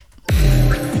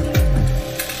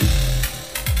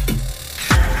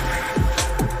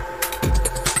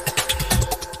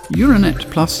Euranet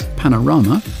Plus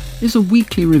Panorama is a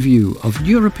weekly review of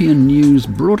European news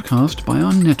broadcast by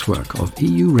our network of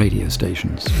EU radio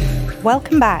stations.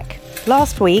 Welcome back.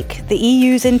 Last week, the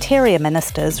EU's interior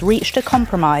ministers reached a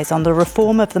compromise on the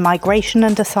reform of the Migration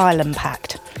and Asylum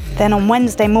Pact. Then on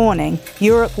Wednesday morning,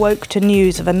 Europe woke to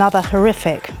news of another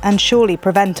horrific and surely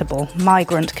preventable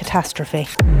migrant catastrophe.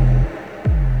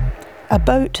 A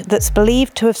boat that's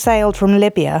believed to have sailed from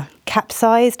Libya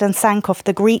capsized and sank off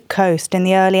the Greek coast in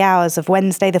the early hours of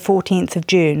Wednesday the 14th of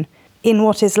June, in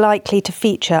what is likely to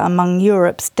feature among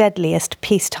Europe's deadliest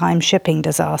peacetime shipping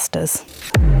disasters.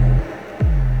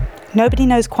 Nobody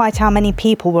knows quite how many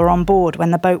people were on board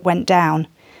when the boat went down,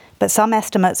 but some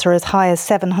estimates are as high as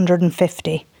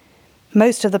 750.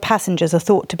 Most of the passengers are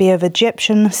thought to be of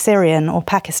Egyptian, Syrian or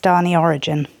Pakistani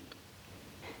origin.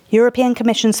 European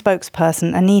Commission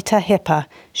spokesperson Anita Hipper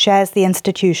shares the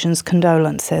institution's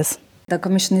condolences. The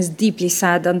Commission is deeply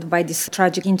saddened by this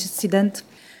tragic incident.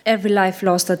 Every life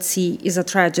lost at sea is a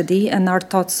tragedy, and our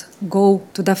thoughts go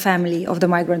to the family of the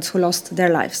migrants who lost their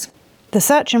lives. The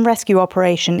search and rescue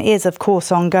operation is, of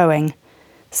course, ongoing.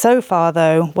 So far,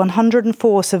 though,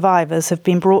 104 survivors have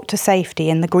been brought to safety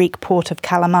in the Greek port of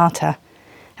Kalamata,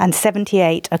 and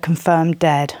 78 are confirmed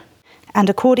dead. And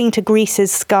according to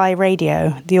Greece's Sky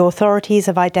Radio, the authorities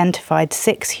have identified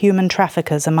 6 human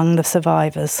traffickers among the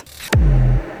survivors.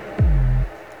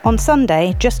 On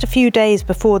Sunday, just a few days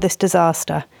before this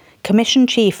disaster, Commission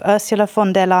Chief Ursula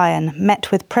von der Leyen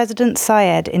met with President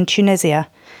Syed in Tunisia,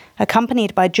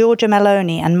 accompanied by Giorgia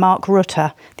Meloni and Mark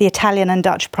Rutte, the Italian and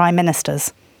Dutch Prime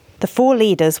Ministers. The 4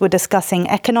 leaders were discussing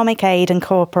economic aid and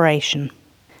cooperation.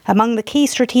 Among the key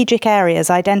strategic areas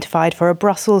identified for a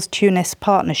Brussels-Tunis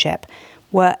partnership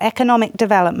were economic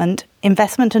development,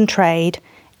 investment and trade,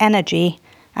 energy,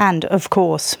 and, of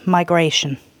course,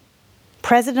 migration.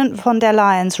 President von der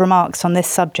Leyen's remarks on this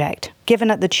subject,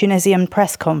 given at the Tunisian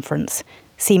press conference,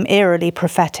 seem eerily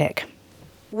prophetic.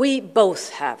 We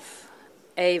both have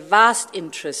a vast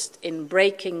interest in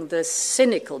breaking the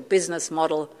cynical business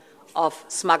model of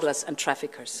smugglers and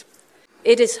traffickers.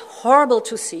 It is horrible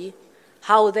to see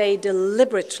how they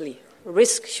deliberately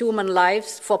risk human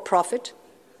lives for profit.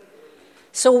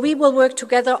 So we will work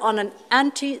together on an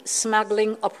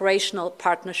anti-smuggling operational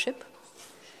partnership,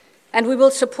 and we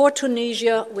will support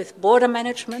Tunisia with border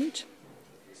management.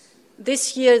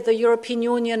 This year, the European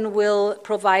Union will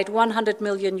provide 100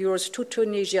 million euros to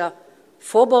Tunisia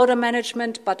for border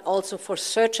management, but also for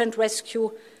search and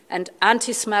rescue and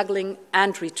anti-smuggling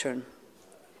and return.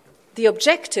 The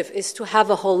objective is to have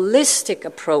a holistic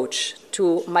approach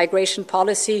to migration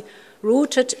policy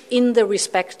rooted in the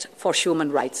respect for human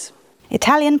rights.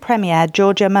 Italian Premier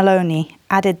Giorgia Meloni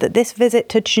added that this visit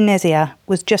to Tunisia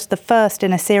was just the first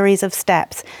in a series of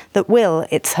steps that will,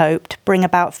 it's hoped, bring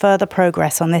about further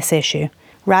progress on this issue.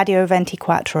 Radio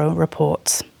 24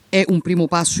 reports. È un primo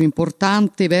passo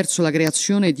importante verso la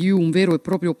creazione di un vero e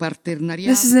proprio partenariato.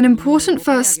 This is an important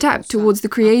first step towards the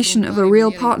creation of a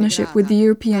real partnership with the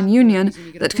European Union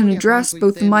that can address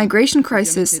both the migration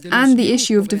crisis and the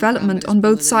issue of development on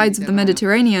both sides of the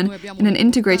Mediterranean in an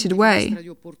integrated way.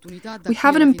 We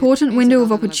have an important window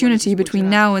of opportunity between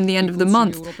now and the end of the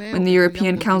month, when the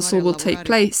European Council will take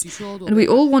place, and we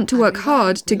all want to work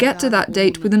hard to get to that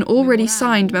date with an already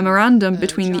signed memorandum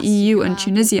between the EU and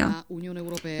Tunisia.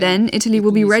 Then, Italy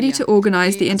will be ready to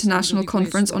organise the International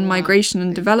Conference on Migration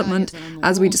and Development,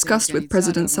 as we discussed with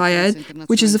President Syed,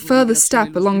 which is a further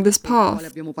step along this path.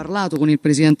 Abbiamo parlato con il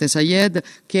Presidente Syed,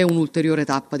 che è un'ulteriore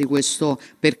tappa di questo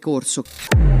percorso.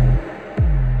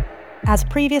 As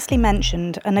previously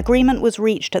mentioned, an agreement was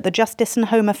reached at the Justice and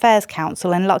Home Affairs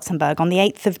Council in Luxembourg on the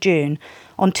 8th of June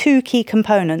on 2 key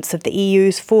components of the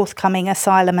EU's forthcoming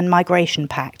Asylum and Migration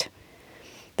Pact.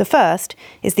 The first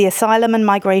is the Asylum and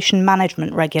Migration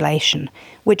Management Regulation,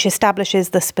 which establishes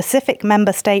the specific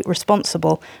member state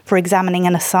responsible for examining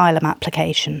an asylum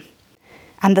application.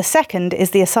 And the second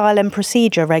is the Asylum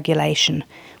Procedure Regulation,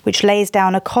 which lays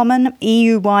down a common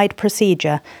EU-wide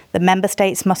procedure that member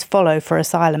states must follow for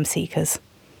asylum seekers.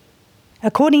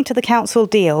 According to the Council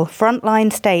deal,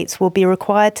 frontline states will be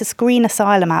required to screen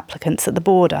asylum applicants at the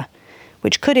border,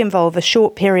 which could involve a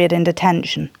short period in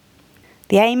detention.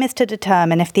 The aim is to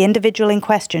determine if the individual in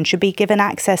question should be given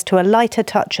access to a lighter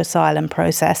touch asylum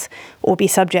process or be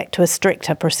subject to a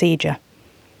stricter procedure.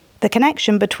 The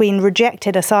connection between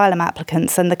rejected asylum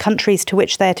applicants and the countries to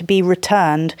which they are to be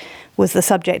returned was the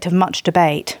subject of much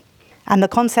debate, and the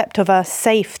concept of a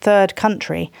safe third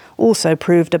country also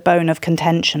proved a bone of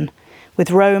contention, with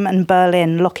Rome and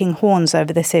Berlin locking horns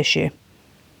over this issue.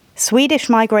 Swedish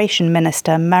Migration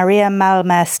Minister Maria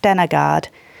Malmer Stenergard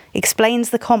explains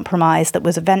the compromise that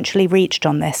was eventually reached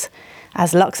on this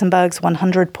as Luxembourg's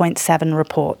 100.7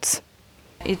 reports.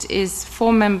 It is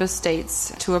for member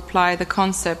states to apply the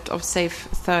concept of safe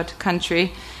third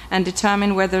country and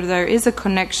determine whether there is a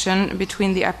connection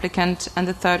between the applicant and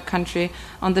the third country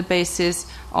on the basis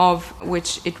of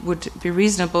which it would be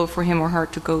reasonable for him or her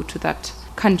to go to that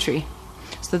country.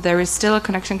 So there is still a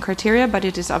connection criteria, but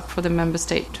it is up for the member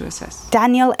state to assess.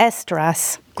 Daniel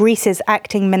Estras, Greece's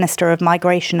acting Minister of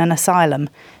Migration and Asylum,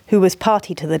 who was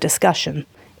party to the discussion,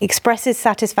 expresses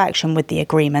satisfaction with the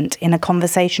agreement in a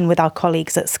conversation with our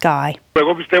colleagues at Sky. I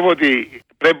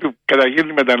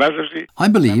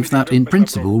believe that, in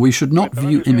principle, we should not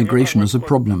view immigration as a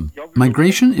problem.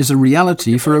 Migration is a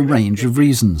reality for a range of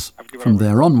reasons. From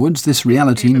there onwards, this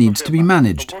reality needs to be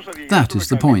managed. That is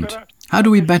the point. How do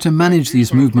we better manage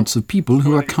these movements of people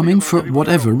who are coming for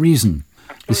whatever reason?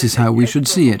 This is how we should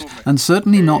see it, and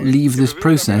certainly not leave this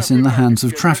process in the hands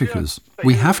of traffickers.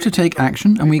 We have to take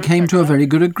action, and we came to a very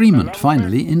good agreement,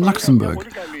 finally, in Luxembourg,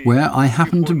 where I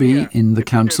happened to be in the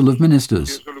Council of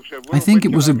Ministers. I think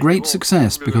it was a great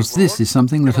success because this is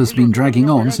something that has been dragging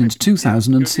on since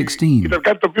 2016.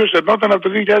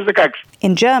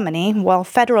 In Germany, while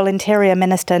Federal Interior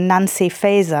Minister Nancy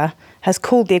Faeser has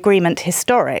called the agreement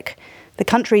historic, the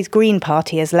country's Green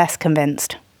Party is less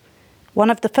convinced. One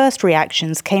of the first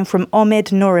reactions came from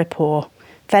Omid Nuripur,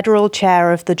 federal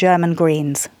chair of the German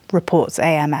Greens, reports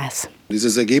AMS.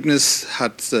 Dieses Ergebnis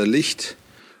hat Licht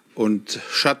und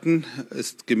Schatten,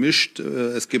 ist gemischt.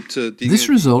 Es gibt This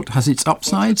result has its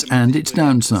upsides and its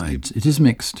downsides. It is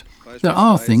mixed. There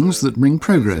are things that bring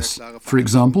progress. For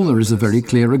example, there is a very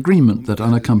clear agreement that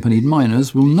unaccompanied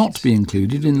minors will not be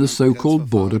included in the so-called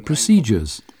border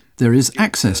procedures. There is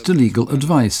access to legal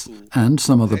advice and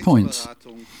some other points.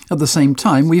 At the same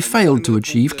time, we failed to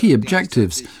achieve key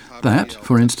objectives. That,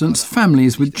 for instance,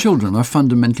 families with children are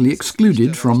fundamentally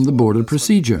excluded from the border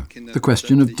procedure. The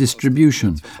question of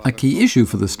distribution, a key issue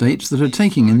for the states that are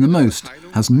taking in the most,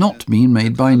 has not been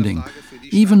made binding,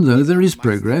 even though there is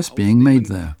progress being made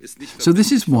there. So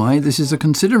this is why this is a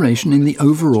consideration in the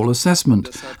overall assessment,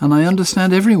 and I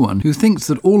understand everyone who thinks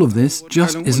that all of this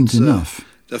just isn't enough.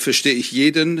 Da verstehe ich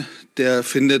jeden, der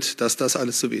findet, dass das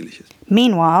alles zu wenig ist.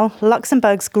 Meanwhile,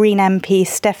 Luxembourg's Green MP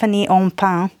Stéphanie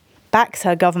Ampin backs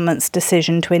her government's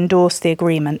decision to endorse the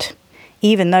agreement,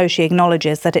 even though she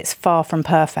acknowledges that it's far from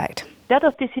perfect. This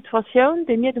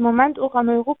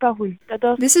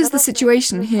is the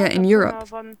situation here in Europe.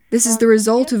 This is the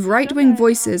result of right-wing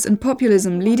voices and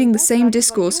populism leading the same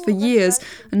discourse for years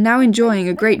and now enjoying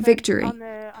a great victory.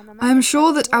 I am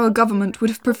sure that our government would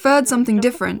have preferred something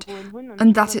different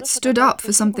and that it stood up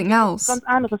for something else.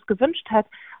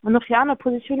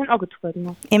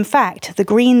 In fact, the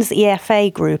Greens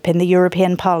EFA group in the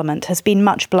European Parliament has been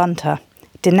much blunter,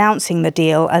 denouncing the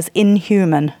deal as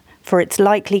inhuman for its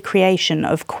likely creation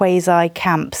of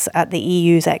quasi-camps at the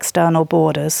EU's external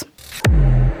borders.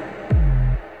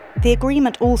 The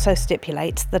agreement also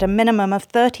stipulates that a minimum of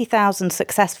 30,000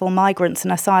 successful migrants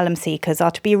and asylum seekers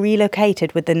are to be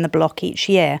relocated within the bloc each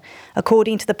year,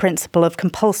 according to the principle of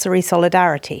compulsory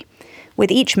solidarity,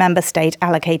 with each member state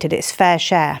allocated its fair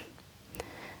share.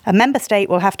 A member state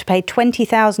will have to pay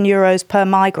 €20,000 per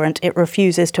migrant it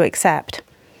refuses to accept,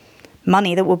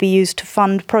 money that will be used to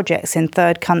fund projects in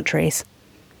third countries.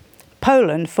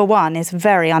 Poland, for one, is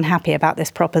very unhappy about this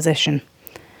proposition.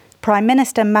 Prime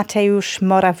Minister Mateusz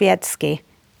Morawiecki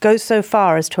goes so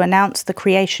far as to announce the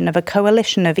creation of a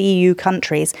coalition of EU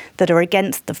countries that are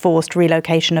against the forced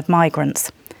relocation of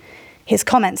migrants. His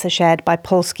comments are shared by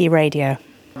Polski Radio.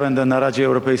 I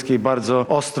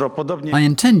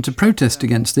intend to protest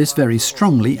against this very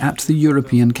strongly at the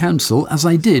European Council, as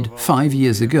I did 5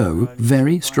 years ago,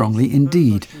 very strongly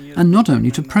indeed. And not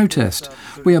only to protest.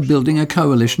 We are building a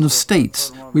coalition of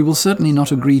states. We will certainly not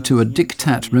agree to a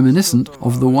diktat reminiscent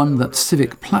of the one that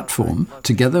Civic Platform,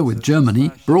 together with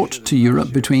Germany, brought to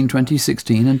Europe between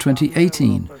 2016 and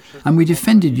 2018. And we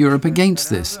defended Europe against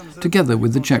this, together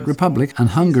with the Czech Republic and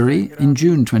Hungary in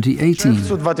June 2018.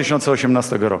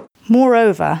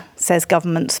 Moreover, says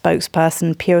government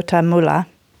spokesperson Piotr Muller,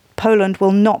 Poland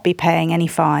will not be paying any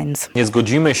fines. We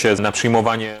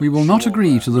will not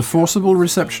agree to the forcible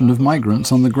reception of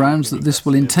migrants on the grounds that this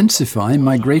will intensify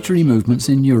migratory movements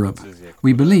in Europe.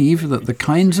 We believe that the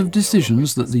kinds of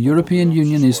decisions that the European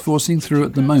Union is forcing through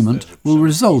at the moment will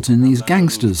result in these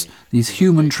gangsters, these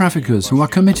human traffickers who are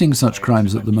committing such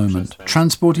crimes at the moment,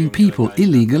 transporting people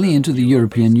illegally into the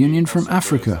European Union from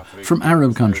Africa, from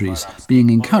Arab countries,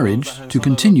 being encouraged to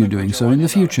continue doing so in the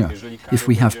future. If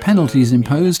we have penalties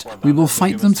imposed, insist, we will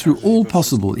fight them through all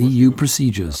possible EU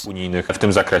procedures.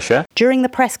 During the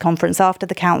press conference after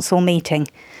the Council meeting,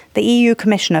 the EU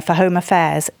Commissioner for Home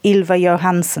Affairs, Ylva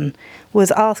Johansson,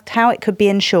 was asked how it could be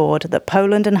ensured that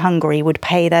Poland and Hungary would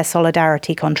pay their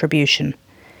solidarity contribution.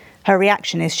 Her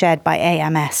reaction is shared by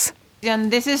AMS.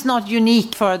 And this is not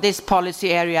unique for this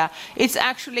policy area. It's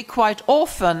actually quite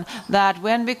often that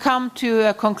when we come to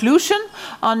a conclusion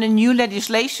on a new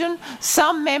legislation,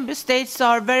 some member states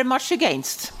are very much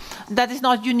against. That is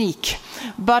not unique.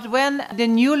 But when the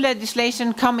new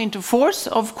legislation comes into force,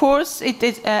 of course, it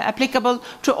is applicable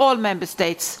to all member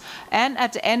states. And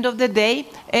at the end of the day,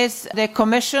 it's the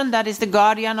Commission that is the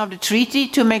guardian of the treaty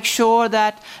to make sure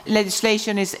that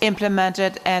legislation is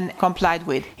implemented and complied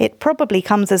with. It probably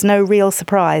comes as no real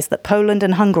surprise that Poland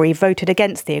and Hungary voted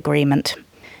against the agreement.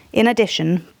 In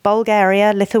addition,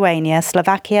 Bulgaria, Lithuania,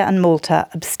 Slovakia and Malta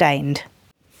abstained.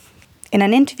 In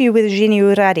an interview with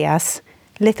Žinių Radijas,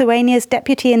 Lithuania's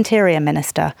Deputy Interior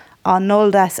Minister,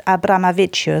 Arnoldas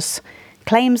Abramavičius,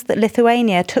 claims that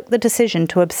Lithuania took the decision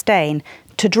to abstain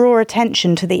to draw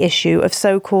attention to the issue of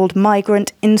so-called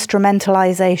migrant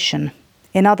instrumentalization.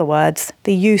 In other words,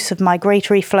 the use of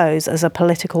migratory flows as a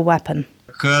political weapon.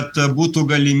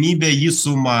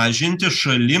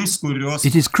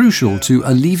 It is crucial to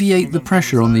alleviate the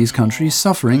pressure on these countries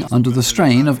suffering under the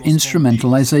strain of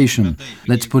instrumentalization.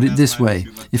 Let's put it this way.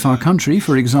 If our country,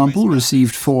 for example,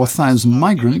 received 4,000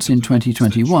 migrants in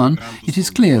 2021, it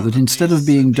is clear that instead of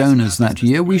being donors that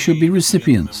year, we should be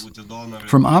recipients.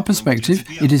 From our perspective,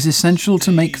 it is essential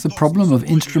to make the problem of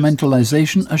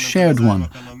instrumentalization a shared one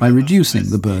by reducing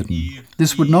the burden.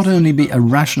 This would not only be a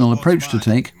rational approach to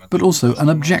take, but also an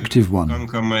objective one. Kalin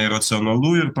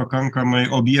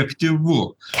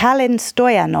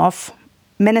Stoyanov,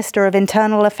 Minister of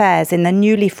Internal Affairs in the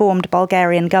newly formed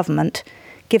Bulgarian government,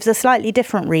 gives a slightly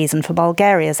different reason for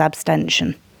Bulgaria's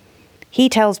abstention. He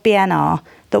tells BNR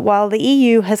that while the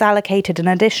EU has allocated an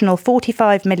additional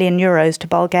 €45 million to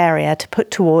Bulgaria to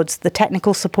put towards the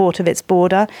technical support of its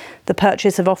border, the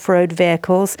purchase of off-road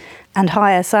vehicles, and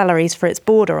higher salaries for its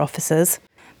border officers,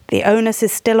 the onus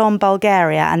is still on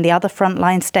Bulgaria and the other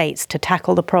frontline states to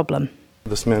tackle the problem.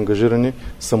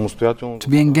 To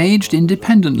be engaged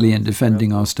independently in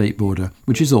defending our state border,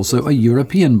 which is also a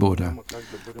European border.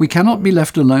 We cannot be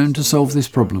left alone to solve this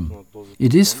problem.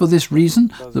 It is for this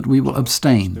reason that we will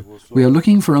abstain. We are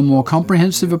looking for a more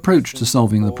comprehensive approach to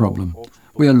solving the problem.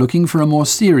 We are looking for a more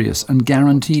serious and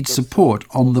guaranteed support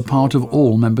on the part of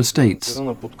all member states.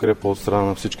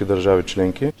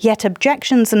 Yet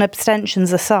objections and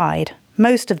abstentions aside,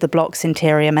 most of the bloc's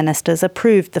interior ministers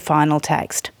approved the final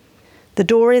text. The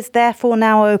door is therefore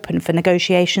now open for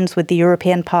negotiations with the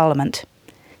European Parliament.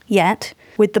 Yet,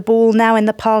 with the ball now in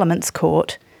the Parliament's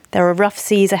court, there are rough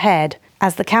seas ahead,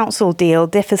 as the Council deal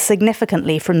differs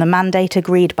significantly from the mandate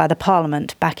agreed by the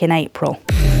Parliament back in April.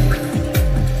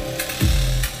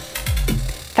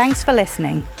 Thanks for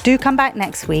listening. Do come back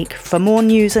next week for more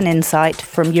news and insight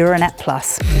from Euranet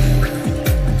Plus.